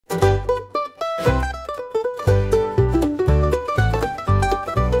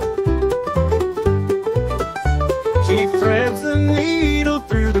She threads the needle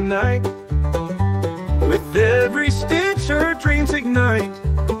through the night. With every stitch her dreams ignite.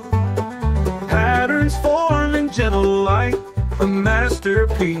 Patterns form in gentle light. A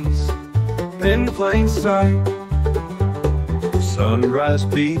masterpiece in plain sight. Sunrise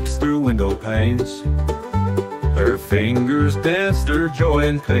peeks through window panes. Her fingers dance their joy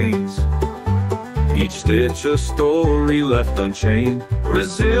and pains. Each stitch a story left unchained.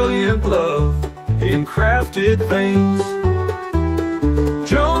 Resilient love in crafted veins.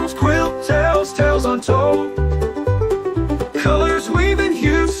 Joan's quilt tells tales untold. Colors weaving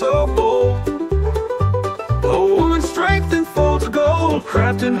hues so bold. A woman's strength in folds of gold,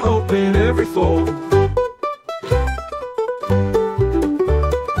 crafting hope in every fold.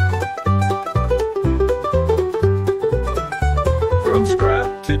 From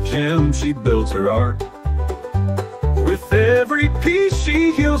scrap to gem she builds her art. With every piece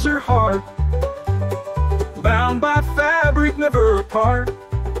she heals her heart. Bound by fabric, never apart.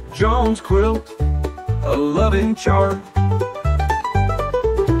 Joan's quilt, a loving chart.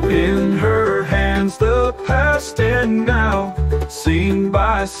 In her hands the past and now. Seam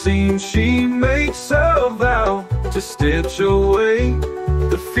by seam she makes a vow. To stitch away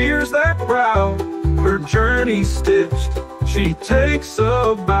the fears that brow. Her journey stitched, she takes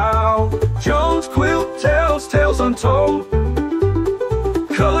a bow. Joan's quilt tells tales untold.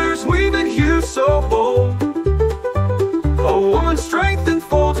 Colors weaving hues so bold. A woman's strength in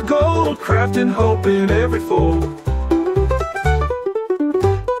folds of gold, crafting hope in every fold.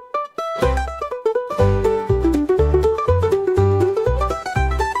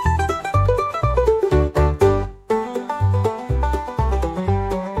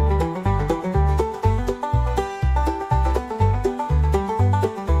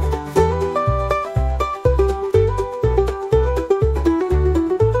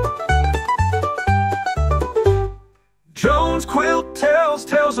 Joan's quilt tells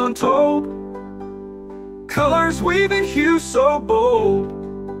tales untold. Colors weaving hues so bold.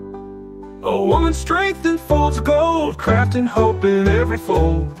 A woman's strength in folds of gold, crafting hope in every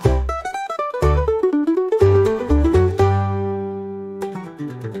fold.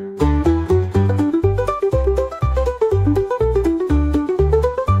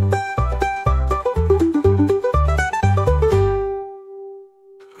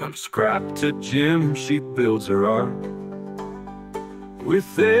 From scrap to gem she builds her art.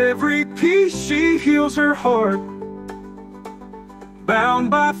 With every piece she heals her heart. Bound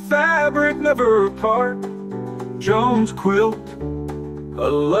by fabric, never apart. Joan's quilt, a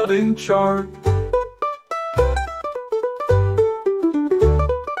loving chart.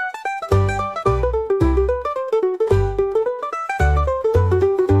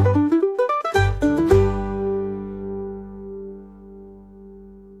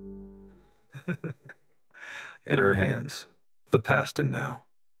 In her hands, the past and now.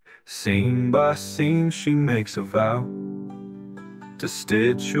 Seam by seam she makes a vow. To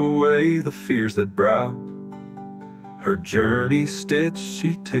stitch away the fears that brow. Her journey stitched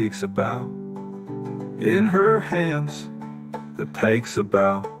she takes a bow. In her hands the takes a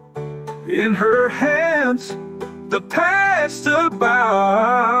bow. In her hands the past a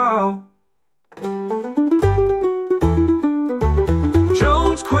bow.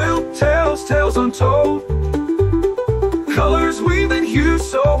 Joan's quilt tells tales untold. Colors weaving hues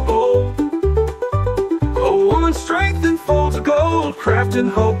so bold. A woman's strength in folds of gold, crafting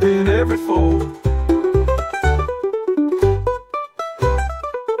hope in every fold.